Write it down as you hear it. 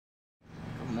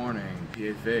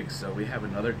PA Figs. So we have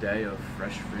another day of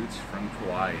fresh fruits from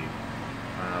Kauai.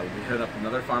 We hit up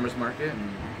another farmer's market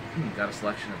and got a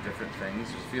selection of different things.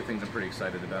 There's a few things I'm pretty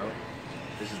excited about.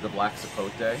 This is the black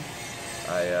sapote.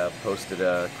 I posted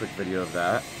a quick video of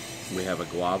that. We have a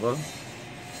guava,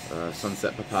 a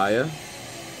sunset papaya,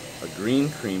 a green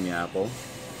creamy apple,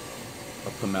 a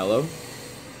pomelo,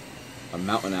 a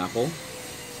mountain apple,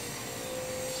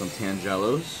 some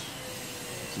tangelos,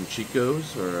 some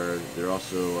chicos, or they're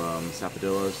also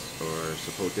sapodillos or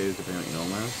sapotes, depending on what you know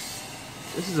them as.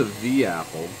 This is a V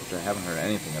apple, which I haven't heard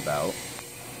anything about,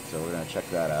 so we're going to check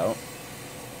that out.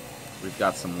 We've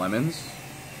got some lemons,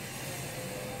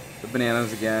 the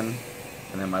bananas again,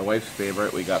 and then my wife's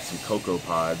favorite, we got some cocoa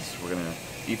pods. We're going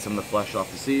to eat some of the flesh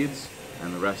off the seeds,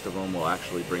 and the rest of them we'll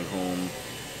actually bring home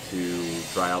to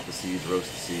dry out the seeds,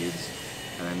 roast the seeds,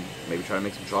 and then maybe try to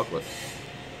make some chocolate.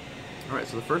 Alright,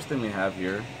 so the first thing we have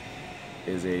here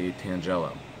is a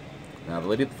tangelo. Now the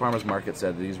lady at the farmer's market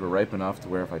said these were ripe enough to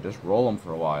where if I just roll them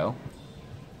for a while,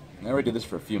 and I already did this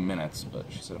for a few minutes, but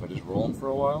she said if I just roll them for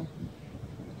a while,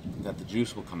 that the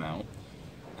juice will come out,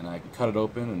 and I can cut it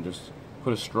open and just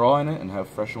put a straw in it and have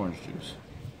fresh orange juice.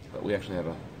 But we actually have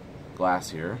a glass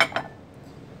here.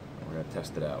 We're going to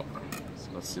test it out. So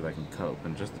let's see if I can cut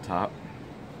open just the top.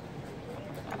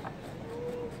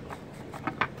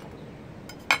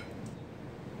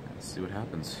 Let's see what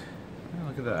happens. Oh,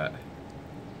 look at that.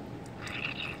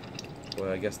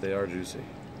 Boy, I guess they are juicy.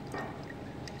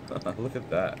 Look at that. Look at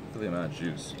the amount of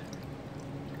juice.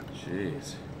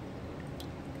 Jeez.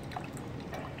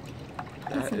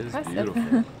 That is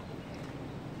beautiful.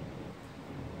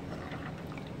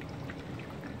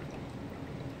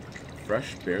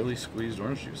 Fresh, barely squeezed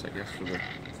orange juice, I guess,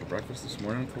 for breakfast this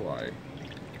morning in Kauai.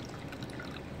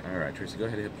 Alright, Tracy, go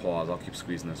ahead and hit pause. I'll keep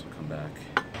squeezing this, we'll come back.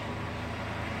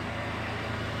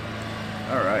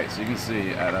 Alright, so you can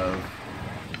see out of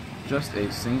just a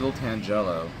single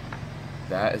tangelo,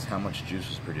 that is how much juice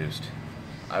was produced.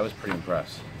 I was pretty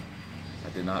impressed. I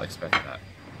did not expect that.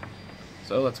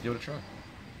 So let's give it a try.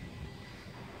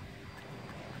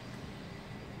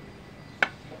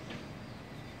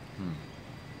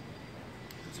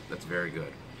 That's very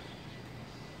good.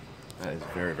 That is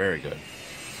very, very good.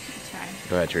 Try.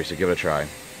 Go ahead, Teresa, give it a try.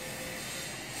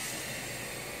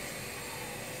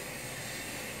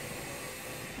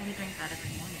 I could drink that every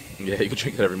morning. Yeah, you can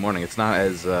drink that every morning. It's not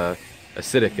as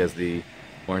acidic as the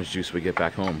orange juice we get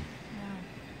back home.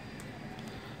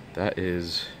 Yeah. That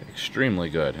is extremely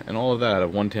good. And all of that out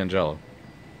of one tangelo.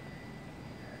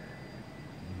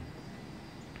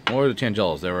 What were the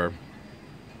tangelos? They were...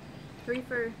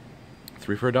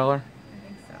 Three for $1? I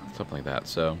think so. Something like that.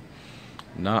 So,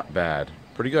 not bad.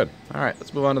 Pretty good. Alright,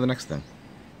 let's move on to the next thing.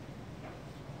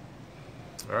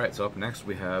 Alright, so up next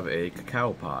we have a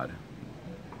cacao pod.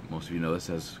 Most of you know this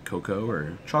as cocoa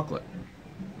or chocolate.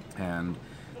 And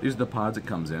these are the pods it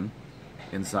comes in.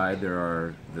 Inside there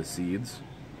are the seeds.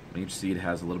 Each seed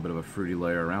has a little bit of a fruity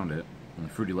layer around it. And the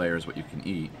fruity layer is what you can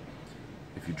eat.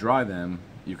 If you dry them,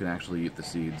 you can actually eat the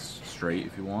seeds straight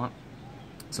if you want.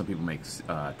 Some people make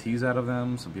teas out of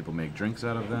them, some people make drinks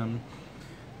out of them.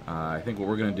 I think what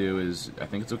we're going to do is, I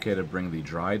think it's okay to bring the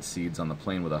dried seeds on the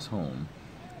plane with us home.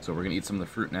 So we're going to eat some of the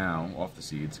fruit now off the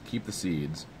seeds, keep the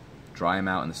seeds, dry them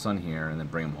out in the sun here, and then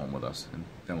bring them home with us. And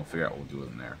then we'll figure out what we'll do with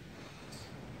them there.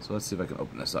 So let's see if I can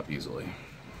open this up easily.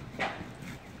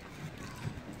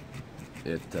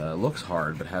 It looks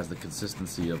hard, but has the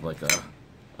consistency of like a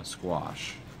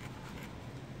squash.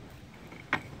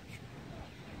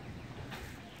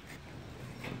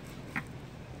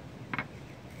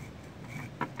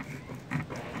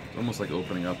 Almost like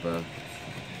opening up a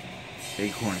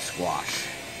acorn squash.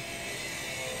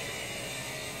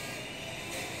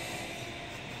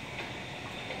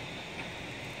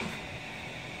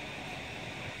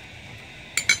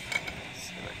 Let's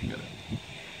see if I can get it.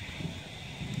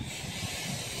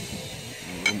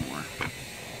 A little more.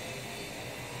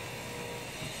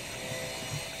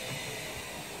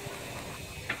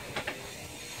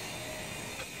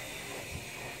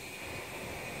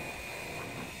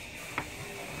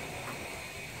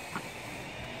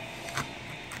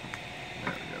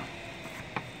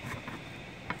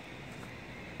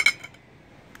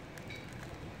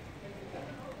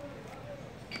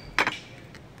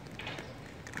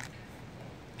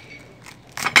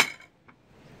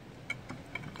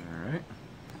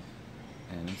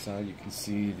 Inside you can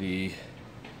see the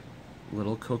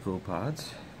little cocoa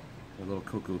pods, the little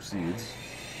cocoa seeds.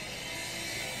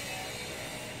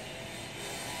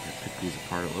 I pick these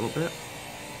apart a little bit.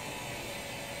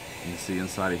 You can see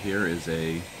inside of here is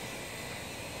a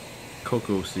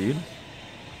cocoa seed,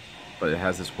 but it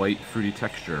has this white fruity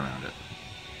texture around it.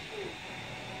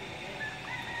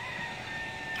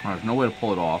 There's no way to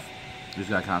pull it off. You just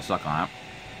gotta kind of suck on it.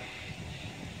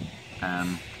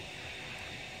 And it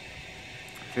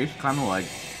tastes kind of like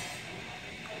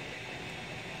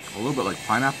a little bit like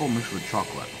pineapple mixed with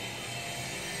chocolate.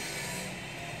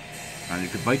 And you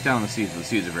could bite down the seeds, but the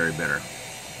seeds are very bitter.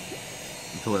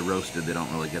 Until they're roasted, they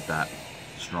don't really get that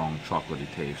strong chocolatey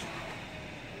taste.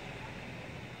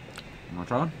 You want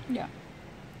to try one? Yeah.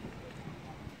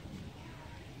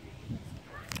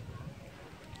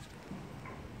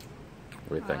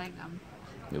 What do you think? I like them.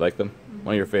 You like them? Mm-hmm.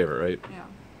 One of your favorite, right? Yeah.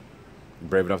 You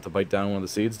brave enough to bite down one of the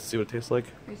seeds to see what it tastes like?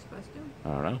 Are you supposed to?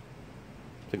 I don't know.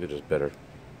 I think they're just bitter.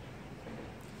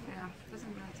 Yeah. It doesn't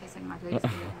really taste like much. I used to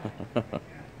do it.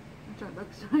 That's what it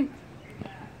looks like.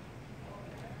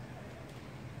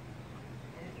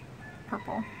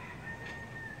 Purple.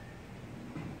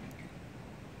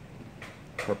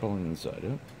 Purple on the inside,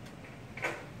 yeah.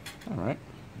 Alright,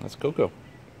 that's cocoa.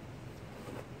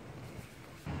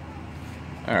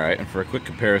 Alright, and for a quick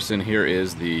comparison, here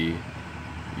is the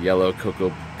yellow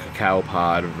cacao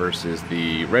pod versus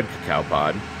the red cacao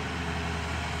pod.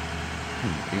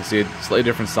 You can see a slightly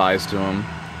different size to them,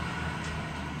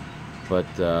 but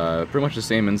pretty much the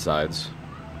same insides.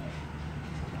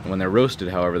 When they're roasted,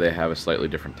 however, they have a slightly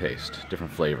different taste,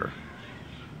 different flavor.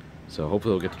 So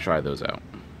hopefully we'll get to try those out.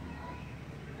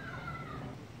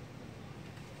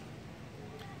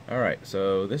 Alright,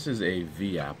 so this is a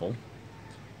V apple.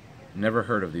 Never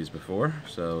heard of these before,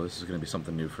 so this is going to be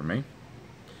something new for me.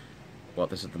 Bought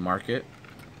this at the market.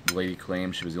 The lady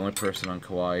claims she was the only person on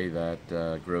Kauai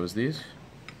that grows these.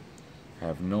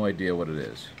 Have no idea what it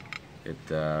is. It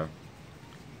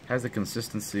has the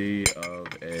consistency of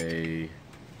a,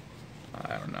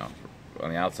 I don't know, on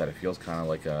the outside it feels kind of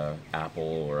like a apple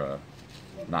or a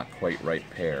not quite ripe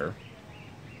pear.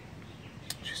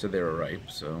 She said they were ripe,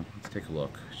 so let's take a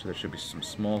look. So there should be some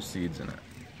small seeds in it.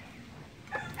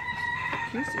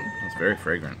 Juicy. It's very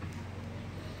fragrant.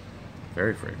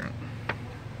 Very fragrant.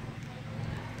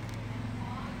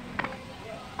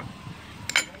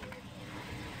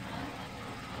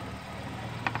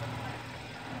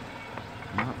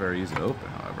 Not very easy to open,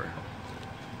 however.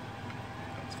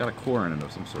 It's got a core in it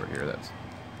of some sort here that's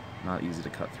not easy to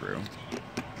cut through.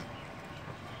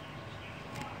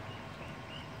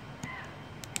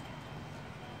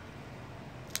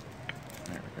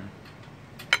 There we go.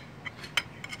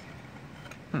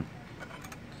 So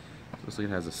looks like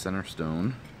it has a center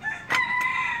stone.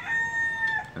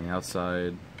 And the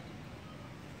outside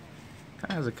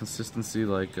kind of has a consistency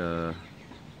like a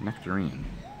nectarine.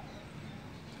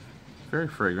 Very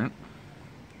fragrant.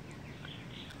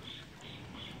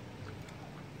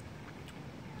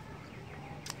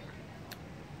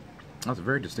 That's a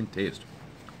very distinct taste.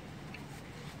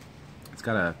 It's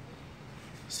got a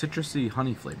citrusy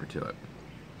honey flavor to it.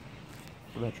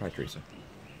 What about try, Teresa?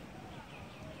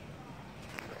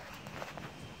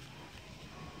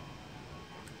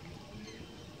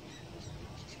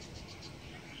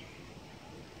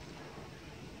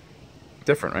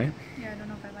 Different, right? Yeah, I don't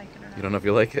know if I like it or not. You don't know if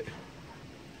you like it?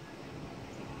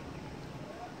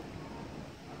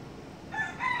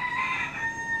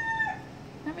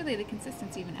 Not really the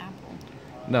consistency of an apple.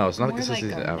 No, it's not the More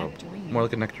consistency like of a an apple. nectarine. More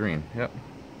like a nectarine. Yep.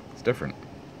 It's different.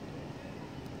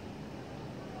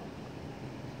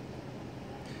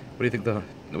 What do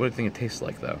you think it tastes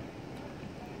like though?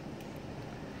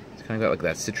 It's kind of got like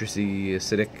that citrusy,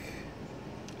 acidic.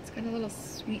 It's got a little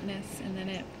sweetness, and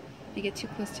then you get too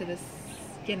close to the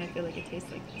skin, I feel like it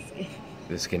tastes like the skin.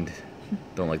 The skin,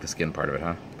 don't like the skin part of it,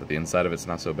 huh? But the inside of it's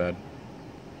not so bad.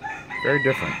 Very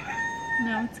different.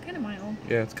 No, it's kind of mild.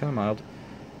 Yeah, it's kind of mild.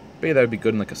 But yeah, that would be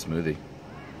good in like a smoothie.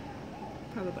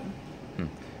 Probably.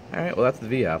 Alright, well that's the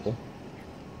V apple.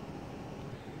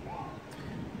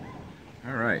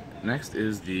 Alright, next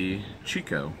is the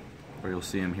Chico, where you'll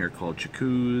see them here called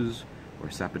Chicus or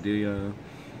Sapodilla.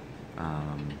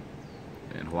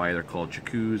 In Hawaii they're called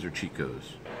Chicus or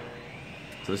Chicos.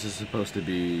 So this is supposed to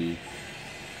be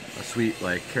a sweet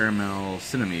like caramel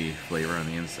cinnamon flavor on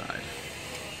the inside.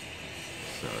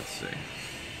 So let's see.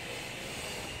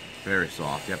 Very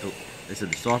soft. You have to, they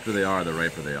said the softer they are, the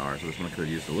riper they are. So this one could have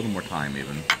used a little more time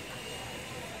even.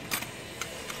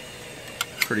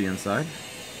 Pretty inside.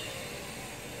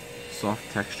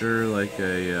 Soft texture like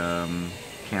a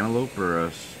cantaloupe or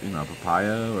a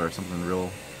papaya or something real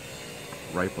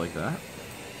ripe like that.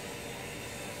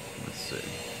 Let's see.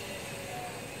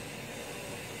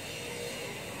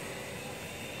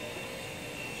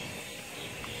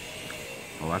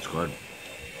 Oh, that's good.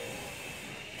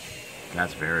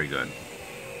 That's very good.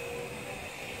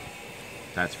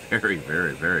 That's very,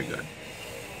 very, very good.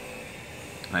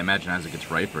 I imagine as it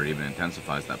gets riper, it even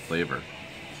intensifies that flavor.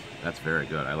 That's very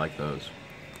good. I like those.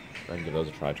 I can give those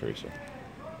a try, Teresa.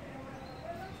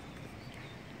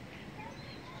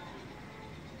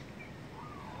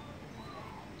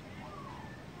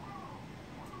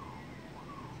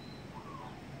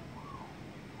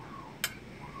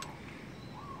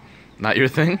 Not your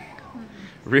thing?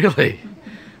 Really?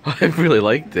 I really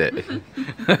liked it.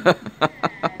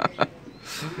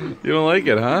 You don't like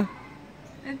it, huh?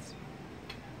 It's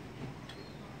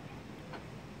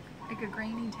like a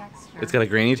grainy texture. It's got a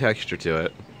grainy texture to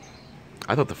it.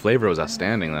 I thought the flavor was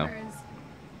outstanding, though.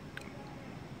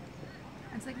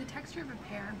 It's like the texture of a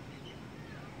pear.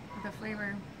 With the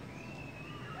flavor.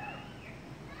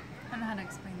 I don't know how to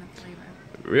explain the flavor.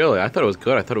 Really? I thought it was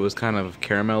good. I thought it was kind of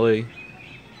caramelly.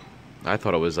 I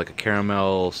thought it was like a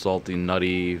caramel, salty,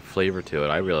 nutty flavor to it.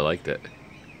 I really liked it.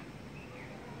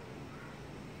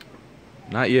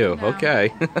 Not you. No.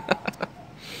 Okay.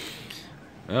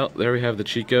 Well, there we have the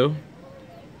Chico.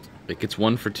 It gets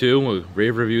 1 for 2 with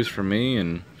rave reviews from me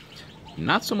and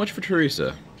not so much for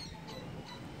Teresa.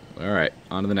 Alright,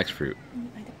 on to the next fruit.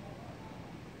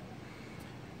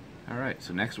 Alright,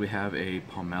 so next we have a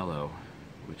pomelo,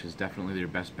 which is definitely your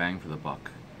best bang for the buck.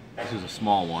 This is a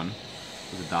small one.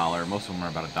 It's $1. Most of them are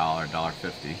about $1,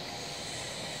 $1.50.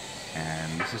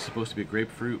 And this is supposed to be a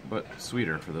grapefruit, but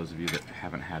sweeter for those of you that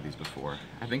haven't had these before.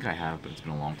 I think I have, but it's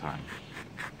been a long time.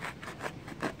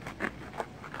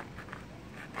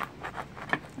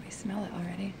 I smell it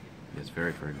already. It's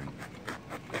very fragrant.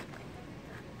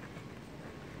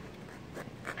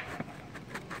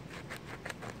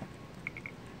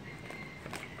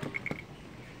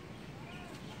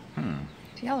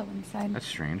 It's yellow inside. That's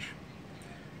strange.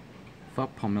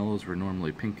 Thought pomelos were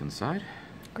normally pink inside,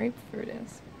 Grapefruit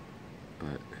is.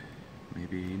 but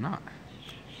maybe not.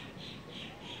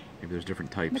 Maybe there's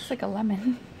different types. Looks like a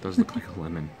lemon. It does look like a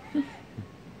lemon.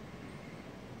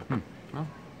 Well,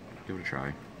 give it a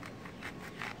try.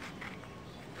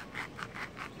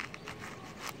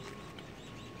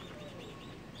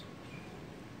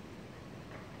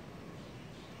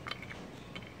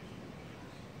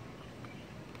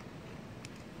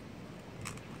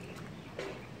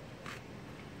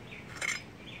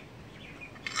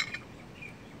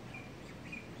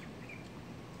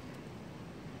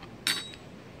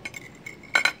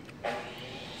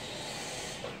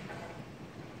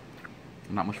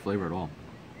 Not much flavor at all.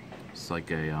 It's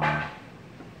like a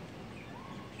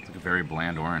very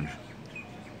bland orange.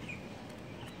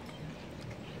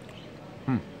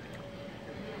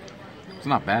 It's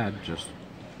not bad, just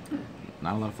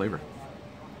not a lot of flavor.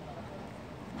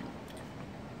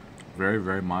 Very,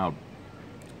 very mild.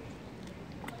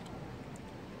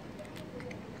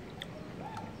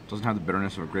 Doesn't have the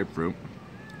bitterness of a grapefruit.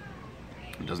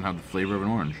 It doesn't have the flavor of an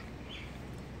orange.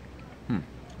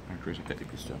 Actually, I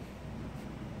get this too.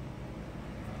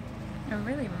 It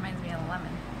really reminds me of a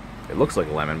lemon. It looks like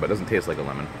a lemon, but it doesn't taste like a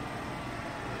lemon.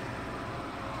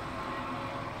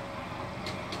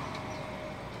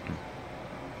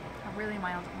 A really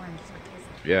mild orange is what it tastes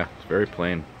like. Yeah, it's very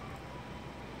plain.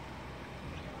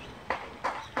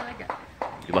 I like it.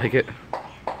 You like it?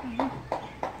 I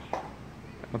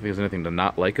don't think there's anything to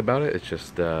not like about it. It's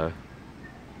just, I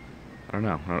don't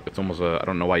know. It's almost I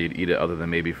don't know why you'd eat it other than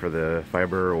maybe for the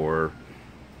fiber, or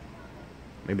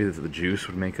maybe the juice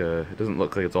would make it doesn't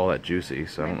look like it's all that juicy,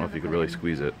 so I don't know if you could really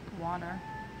squeeze it. Water.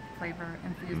 Flavor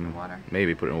infused with water.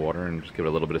 Maybe put it in water and just give it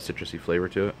a little bit of citrusy flavor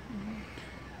to it.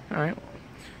 Alright.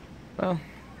 Well,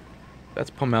 that's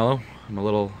pomelo. I'm a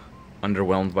little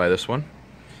underwhelmed by this one.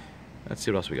 Let's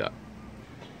see what else we got.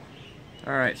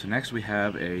 Alright, so next we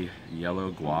have a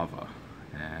yellow guava.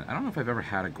 And I don't know if I've ever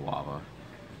had a guava.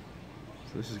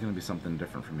 So this is going to be something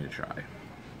different for me to try.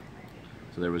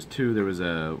 So there was two. There was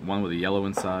one with a yellow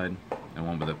inside, and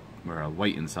one with a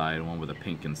white inside, and one with a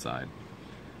pink inside.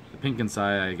 The pink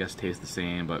inside, I guess, tastes the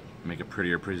same, but make a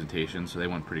prettier presentation, so they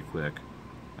went pretty quick.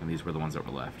 And these were the ones that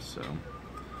were left, so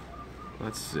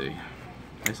let's see.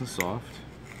 Nice and soft.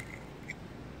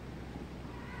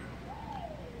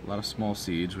 A lot of small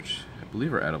seeds, which I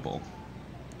believe are edible.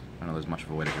 I don't know there's much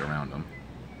of a way to get around them.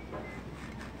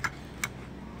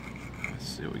 Let's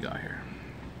see what we got here.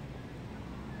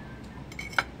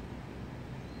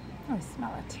 Oh, I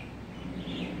smell it.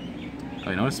 Oh,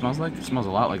 you know what it smells like? It smells a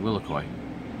lot like lilikoi.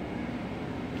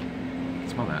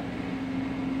 Smell that.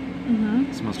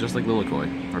 It smells just like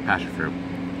lilikoi, or passion fruit.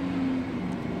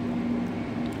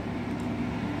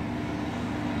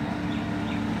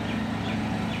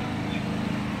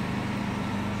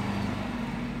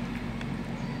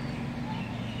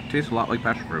 Tastes a lot like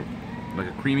passion fruit. Like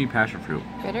a creamy passion fruit.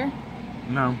 Bitter?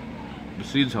 No. The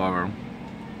seeds, however,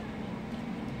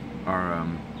 are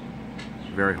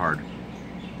very hard.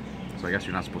 So I guess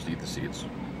you're not supposed to eat the seeds.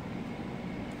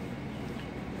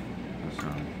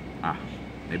 So,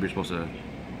 maybe you're supposed to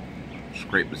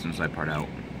scrape this inside part out.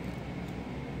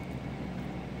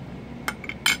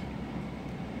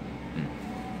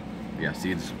 Yeah,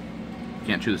 seeds.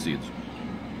 Can't chew the seeds.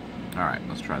 Alright,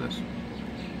 let's try this.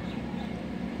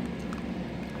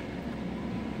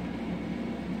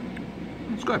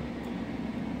 It's good.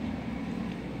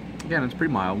 Again, it's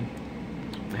pretty mild.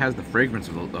 It has the fragrance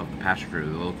of the passion fruit,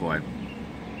 the little Kauai.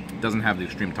 It doesn't have the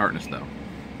extreme tartness though.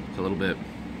 It's a little bit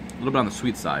on the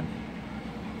sweet side.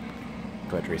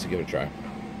 Go ahead, Tracy, give it a try.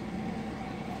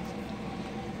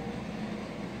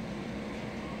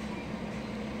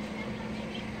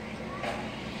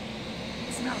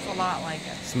 It smells a lot like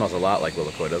it. Smells a lot like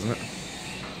little Kauai, doesn't it?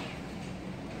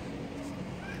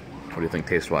 What do you think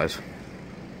taste-wise?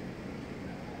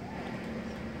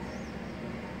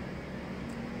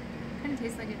 Kind of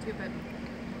tastes like it too, but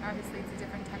obviously it's a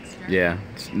different texture. Yeah,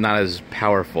 it's not as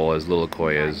powerful as little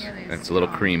Kauai Not is. nearly as It's a little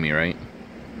strong. creamy, right?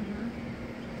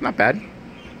 Mm-hmm. Not bad.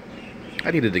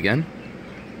 I'd eat it again.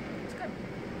 It's good.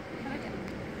 I like it.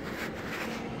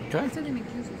 Okay. That's what they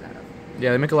make juices out of.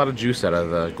 Yeah, they make a lot of juice out of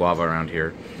the guava around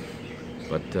here.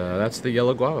 But that's the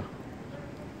yellow guava.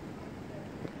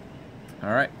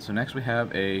 Alright, so next we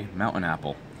have a mountain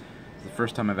apple. It's the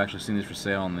first time I've actually seen these for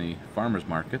sale in the farmers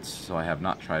markets, so I have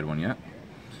not tried one yet.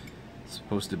 It's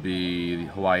supposed to be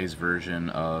Hawaii's version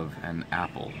of an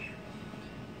apple,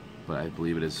 but I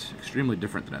believe it is extremely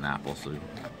different than an apple, so you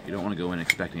don't want to go in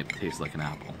expecting it to taste like an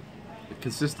apple. The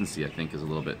consistency, I think, is a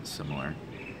little bit similar.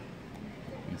 You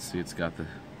can see it's got the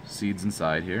seeds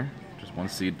inside here, just one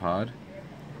seed pod.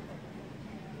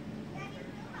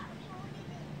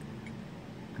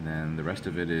 And then the rest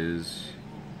of it is,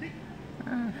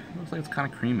 looks like it's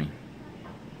kind of creamy.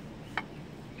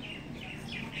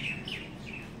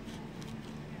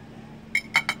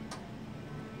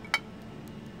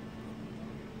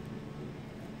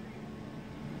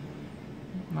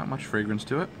 Not much fragrance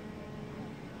to it.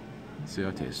 Let's see how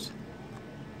it tastes.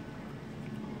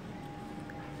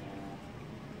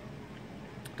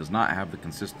 Does not have the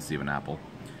consistency of an apple.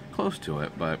 Close to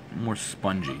it, but more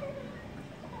spongy.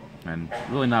 And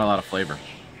really not a lot of flavor.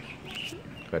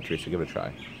 Go ahead, Teresa, give it a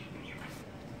try.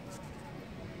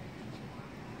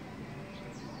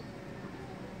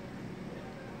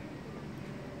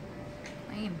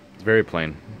 Plain. It's very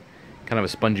plain. Kind of a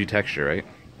spongy texture, right?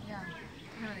 Yeah.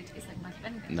 It doesn't really taste like much of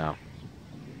anything. No.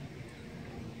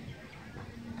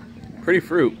 Pretty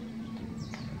fruit,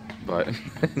 but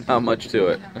not much to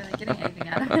it. Not really getting anything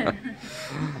out of it.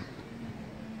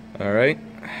 Alright,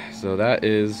 so that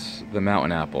is the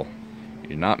mountain apple.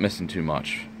 You're not missing too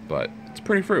much, but it's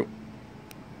pretty fruit.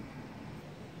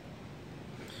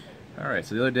 Alright,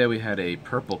 so the other day we had a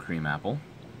purple cream apple.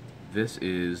 This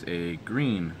is a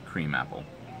green cream apple.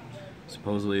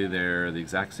 Supposedly they're the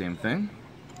exact same thing,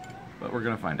 but we're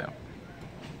going to find out.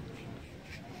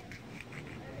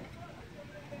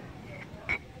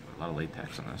 A lot of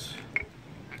latex on this.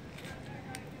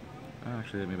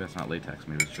 Actually, maybe that's not latex,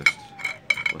 maybe it's just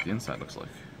what the inside looks like.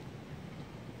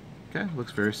 Okay,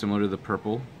 looks very similar to the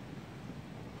purple,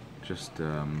 just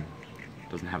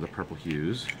doesn't have the purple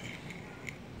hues.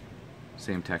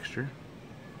 Same texture,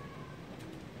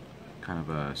 kind of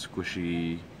a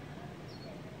squishy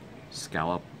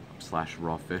scallop slash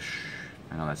raw fish.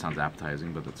 I know that sounds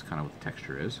appetizing, but that's kind of what the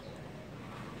texture is.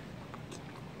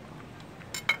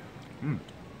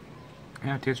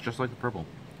 Yeah, it tastes just like the purple.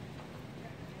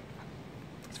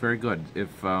 It's very good.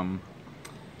 If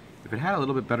it had a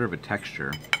little bit better of a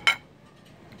texture,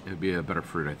 it would be a better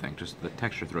fruit, I think. Just the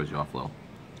texture throws you off a little.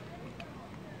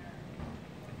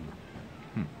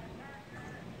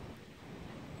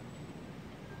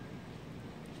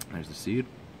 There's the seed.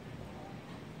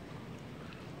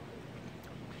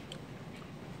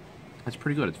 That's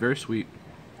pretty good. It's very sweet.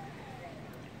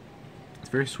 It's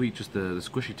very sweet. Just the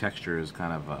squishy texture is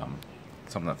kind of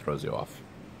something that throws you off.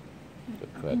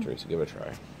 Go ahead, Teresa. Give it a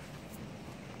try.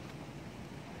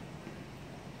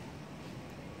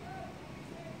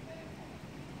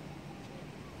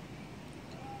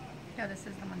 Yeah, this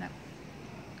is the one that.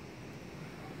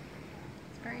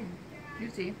 It's very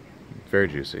juicy. It's very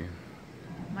juicy.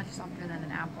 Much softer than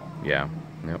an apple. Yeah.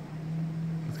 Yep.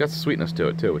 It's got sweetness to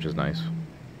it too, which is nice.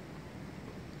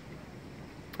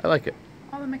 I like it.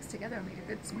 All the mixed together would make a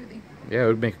good smoothie. Yeah, it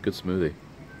would make a good smoothie.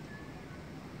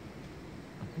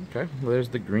 Okay, well, there's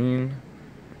the green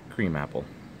cream apple.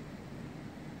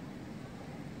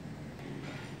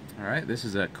 Alright, this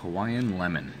is a Kauaian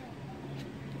lemon.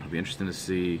 It'll be interesting to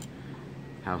see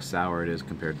how sour it is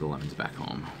compared to the lemons back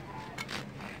home.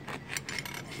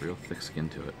 Real thick skin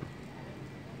to it.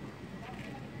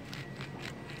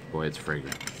 Boy, it's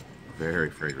fragrant. Very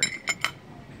fragrant.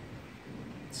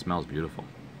 It smells beautiful.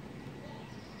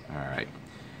 Alright.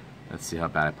 Let's see how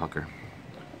bad I pucker.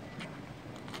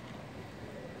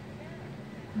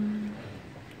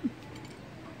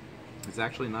 It's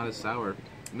actually not as sour.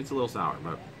 I mean, it's a little sour,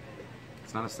 but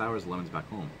it's not as sour as the lemons back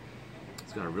home.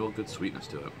 It's got a real good sweetness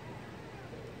to it.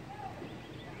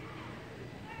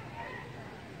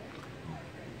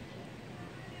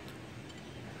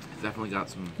 It's definitely got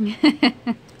some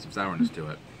sourness to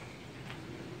it,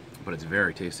 but it's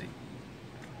very tasty.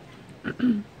 All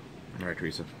right,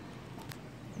 Teresa,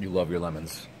 you love your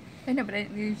lemons. I know, but I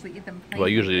usually eat them plain. Well,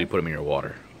 usually you put them in your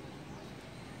water.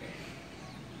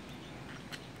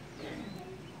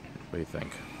 What do you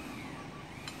think?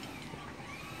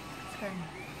 It's good.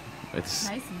 It's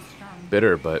Nice and strong.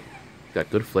 bitter, but got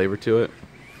good flavor to it,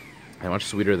 and much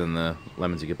sweeter than the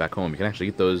lemons you get back home. You can actually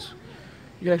eat those.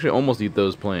 You can actually almost eat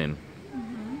those plain.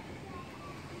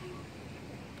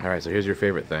 All right, so here's your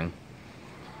favorite thing.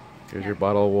 Here's your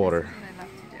bottle of water. That's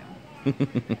what I love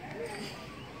to do.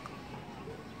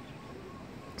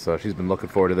 So she's been looking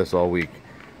forward to this all week.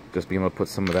 Just being able to put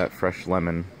some of that fresh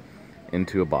lemon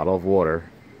into a bottle of water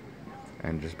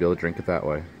and just be able to drink it that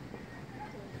way.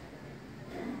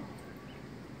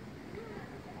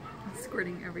 It's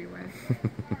squirting everywhere.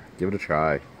 Give it a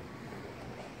try.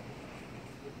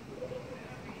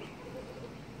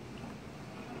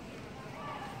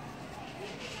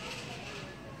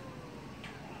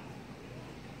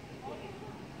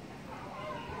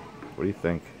 What do you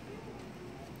think?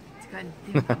 It's good.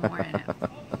 You can put more in it.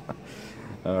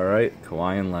 All right,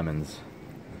 Hawaiian lemons.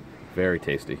 Very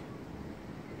tasty.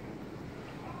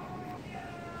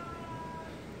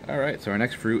 All right, so our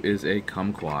next fruit is a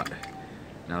kumquat.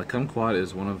 Now the kumquat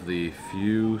is one of the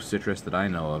few citrus that I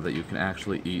know of that you can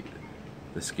actually eat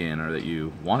the skin, or that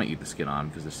you want to eat the skin on,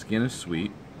 because the skin is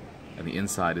sweet and the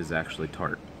inside is actually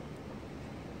tart.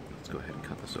 Let's go ahead and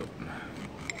cut this open.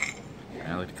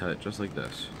 And I like to cut it just like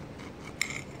this.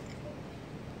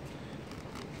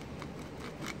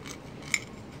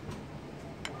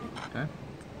 Okay,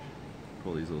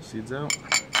 pull these little seeds out.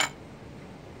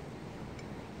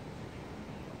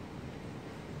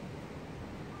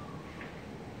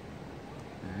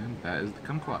 And that is the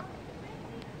kumquat.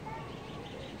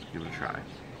 Let's give it a try.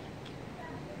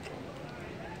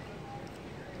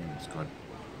 It's good.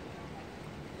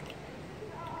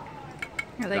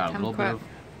 I like Got a little bit kumquat. of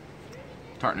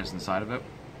tartness inside of it,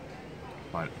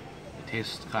 but it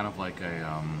tastes kind of like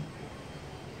a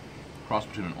cross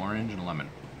between an orange and a lemon.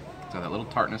 It's got that little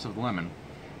tartness of the lemon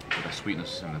with the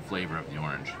sweetness and the flavor of the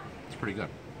orange. It's pretty good.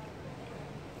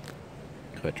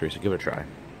 Go ahead, Teresa, give it a try.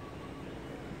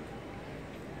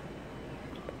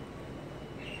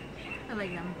 I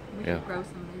like them. We Yeah. should grow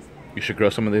some of these. You should grow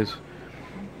some of these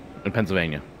in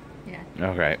Pennsylvania. Yeah.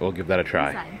 Okay, we'll give that a try.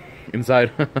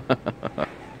 Inside. Inside?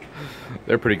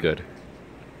 They're pretty good.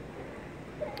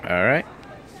 Alright.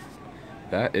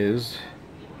 That is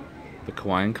the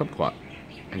Kauai kumquat.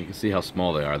 And you can see how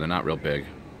small they are. They're not real big.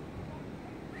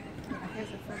 Here's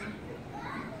a photo.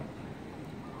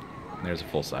 There's a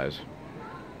full size.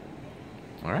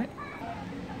 Alright.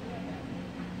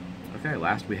 Okay,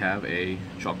 last we have a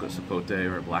chocolate sapote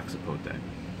or a black sapote.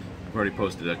 I've already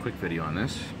posted a quick video on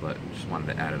this, but just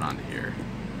wanted to add it onto here.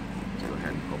 Let's go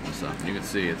ahead and open this up. And you can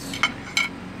see it's,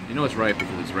 you know it's ripe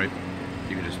because it's ripe.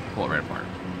 You can just pull it right apart.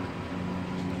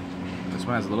 This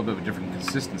one has a little bit of a different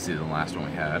consistency than the last one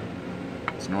we had.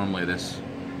 It's normally this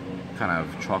kind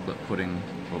of chocolate pudding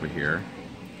over here,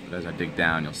 but as I dig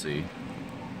down you'll see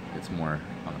it's more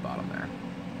on the bottom there.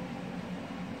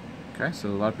 Okay, so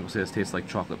a lot of people say this tastes like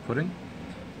chocolate pudding.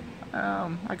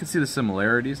 I can see the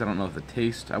similarities. I don't know if the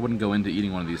taste, I wouldn't go into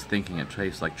eating one of these thinking it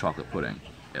tastes like chocolate pudding.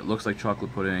 It looks like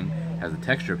chocolate pudding, has the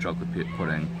texture of chocolate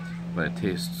pudding, but it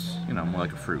tastes, you know, more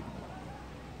like a fruit.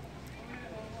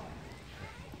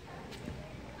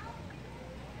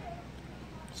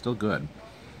 Still good.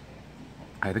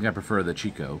 I think I prefer the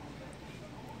Chico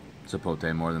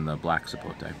sapote more than the black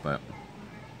sapote, but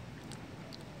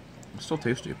it's still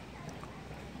tasty.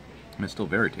 I mean, it's still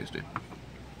very tasty.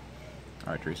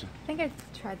 All right, Teresa. I think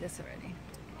I've tried this already.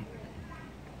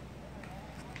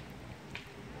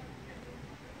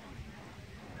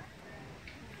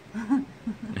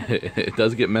 It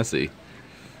does get messy.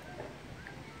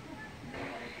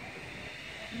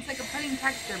 It's like a pudding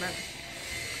texture, but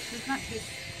it's not taste.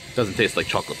 It doesn't taste like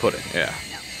chocolate pudding, yeah.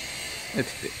 No. It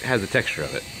has the texture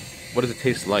of it. What does it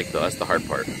taste like, though? That's the hard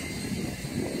part.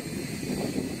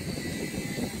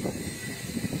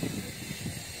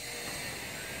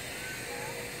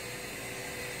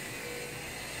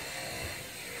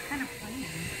 Kind of plain.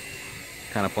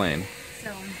 Kind of plain.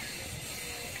 So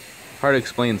hard to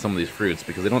explain some of these fruits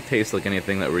because they don't taste like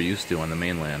anything that we're used to on the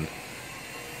mainland.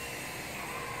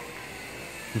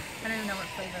 I don't even know what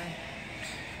flavor.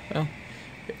 Well,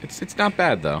 it's not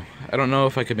bad though. I don't know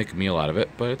if I could make a meal out of it,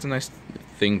 but it's a nice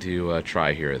thing to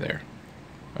try here or there.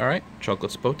 Alright,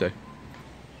 chocolate sapote.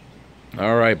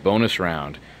 Alright, bonus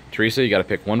round. Teresa, you gotta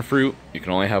pick one fruit. You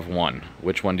can only have one.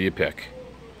 Which one do you pick?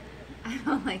 I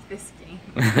don't like this game.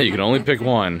 You can only pick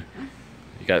one.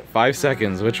 You got 5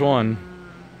 seconds. Which one?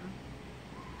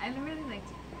 I really liked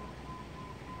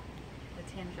the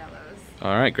Tangelos.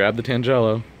 Alright, grab the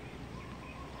Tangelo.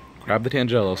 Grab the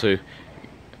Tangelo. So, you're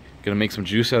gonna make some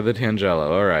juice out of the Tangelo.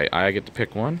 Alright, I get to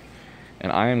pick one.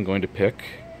 And I am going to pick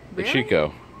the Really?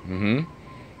 Chico.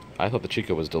 I thought the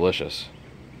Chico was delicious.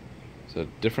 So,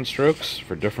 different strokes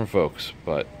for different folks.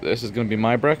 But this is gonna be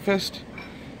my breakfast.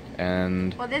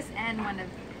 And... Well, this and one of...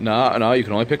 No, you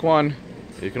can only pick one.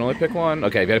 You can only pick one.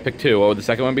 Okay, you gotta pick two. What would the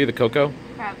second one be? The cocoa?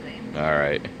 Probably.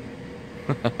 Alright.